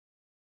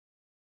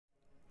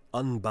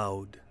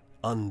unbowed,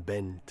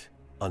 unbent,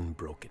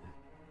 unbroken.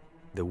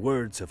 The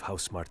words of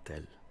House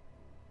Martell,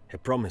 a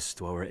promise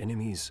to our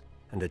enemies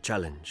and a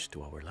challenge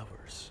to our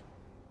lovers.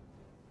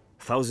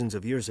 Thousands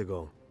of years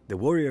ago, the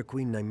warrior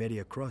queen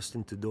Nymeria crossed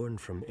into Dorne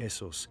from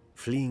Essos,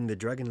 fleeing the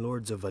dragon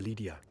lords of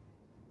Validia.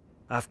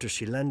 After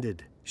she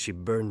landed, she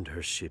burned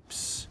her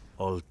ships,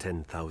 all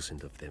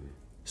 10,000 of them,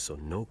 so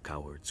no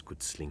cowards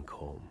could slink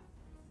home.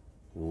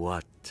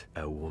 What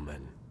a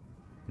woman.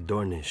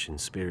 Dornish in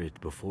spirit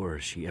before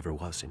she ever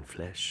was in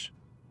flesh.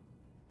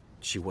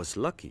 She was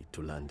lucky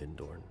to land in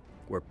Dorne,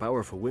 where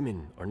powerful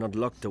women are not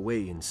locked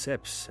away in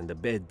septs and the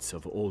beds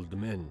of old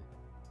men.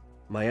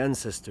 My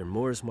ancestor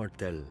House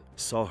Martell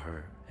saw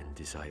her and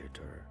desired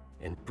her,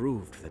 and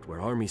proved that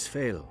where armies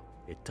fail,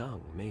 a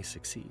tongue may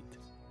succeed.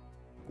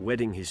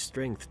 Wedding his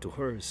strength to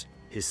hers,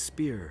 his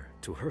spear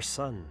to her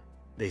son,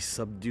 they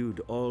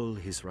subdued all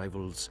his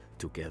rivals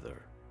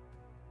together.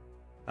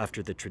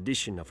 After the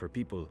tradition of her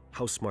people,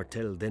 House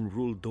Martell then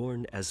ruled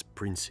Dorne as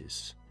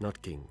princes,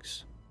 not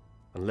kings.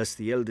 Unless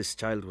the eldest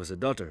child was a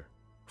daughter,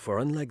 for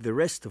unlike the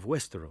rest of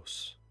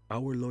Westeros,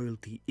 our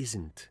loyalty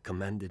isn't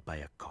commanded by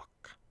a cock.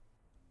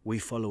 We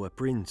follow a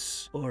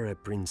prince or a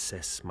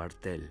princess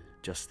Martell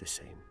just the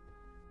same.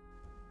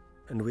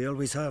 And we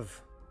always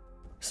have.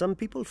 Some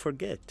people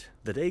forget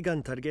that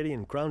Aegon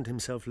Targaryen crowned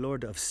himself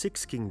lord of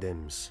 6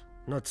 kingdoms,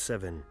 not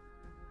 7.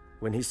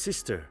 When his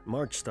sister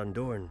marched on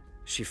Dorne,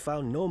 she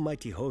found no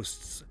mighty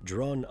hosts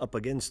drawn up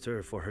against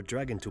her for her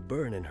dragon to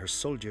burn and her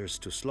soldiers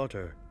to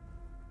slaughter.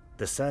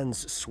 The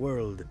sands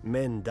swirled,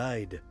 men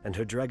died, and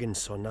her dragon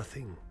saw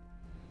nothing.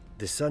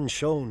 The sun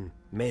shone,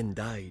 men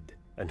died,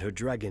 and her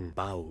dragon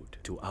bowed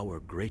to our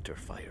greater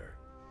fire.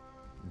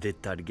 The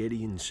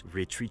Targaryens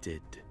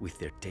retreated with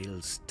their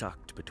tails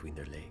tucked between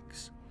their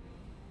legs.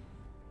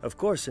 Of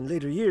course, in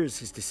later years,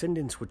 his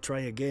descendants would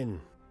try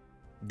again.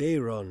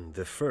 Daeron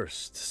the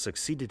First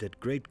succeeded at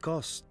great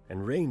cost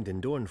and reigned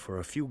in Dorne for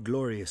a few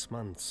glorious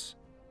months.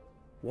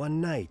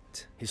 One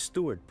night, his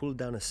steward pulled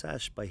down a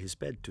sash by his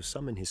bed to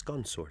summon his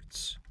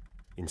consorts.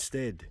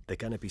 Instead, the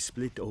canopy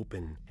split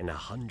open and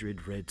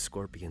 100 red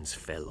scorpions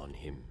fell on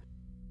him.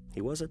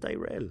 He was a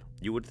Tyrell.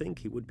 You would think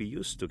he would be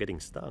used to getting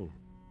stung.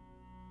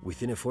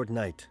 Within a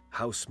fortnight,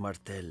 House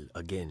Martell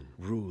again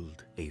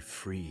ruled a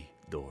free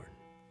Dorne.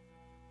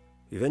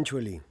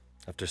 Eventually,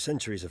 after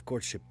centuries of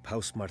courtship,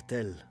 House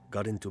Martell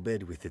got into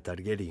bed with the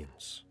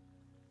Targaryens.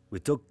 We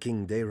took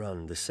King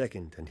Daeron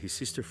II and his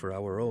sister for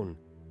our own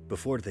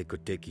before they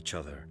could take each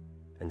other,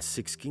 and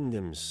 6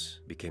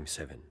 kingdoms became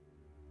 7.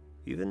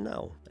 Even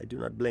now, I do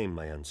not blame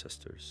my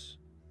ancestors.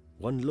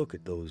 One look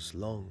at those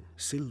long,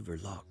 silver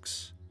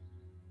locks.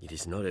 It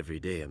is not every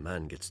day a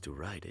man gets to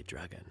ride a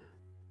dragon.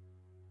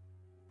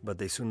 But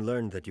they soon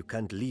learned that you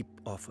can't leap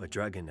off a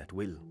dragon at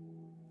will.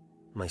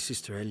 My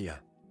sister Elia,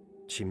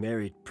 she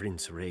married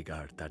Prince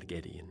Rhaegar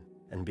Targaryen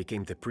and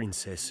became the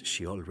princess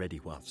she already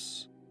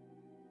was.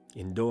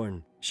 In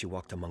Dorne, she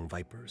walked among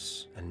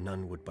vipers, and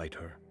none would bite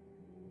her.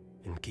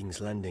 In King's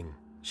Landing,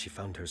 she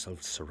found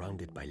herself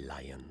surrounded by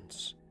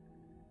lions.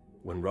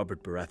 When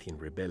Robert Baratheon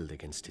rebelled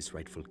against his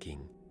rightful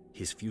king,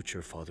 his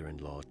future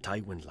father-in-law,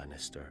 Tywin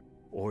Lannister,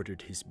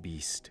 ordered his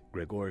beast,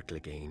 Gregor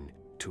Clegane,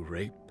 to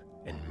rape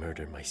and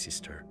murder my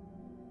sister,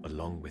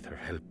 along with her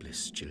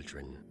helpless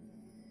children.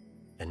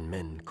 And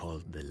men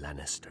called the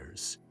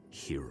Lannisters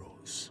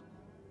heroes.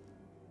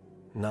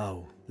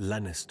 Now,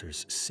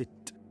 Lannisters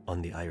sit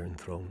on the Iron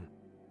Throne,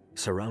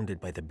 surrounded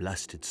by the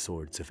blasted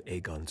swords of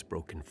Aegon's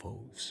broken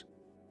foes.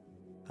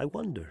 I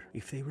wonder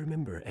if they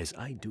remember, as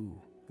I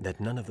do, that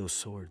none of those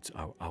swords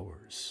are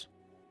ours.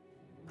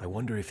 I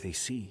wonder if they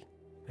see,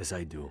 as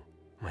I do,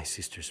 my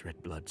sister's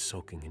red blood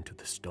soaking into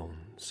the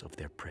stones of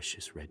their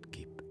precious red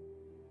keep.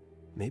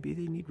 Maybe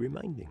they need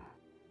reminding.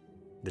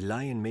 The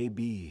lion may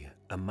be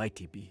a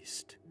mighty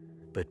beast,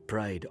 but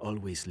pride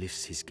always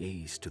lifts his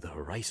gaze to the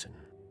horizon,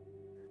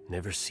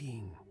 never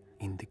seeing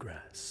in the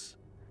grass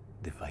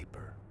the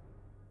viper.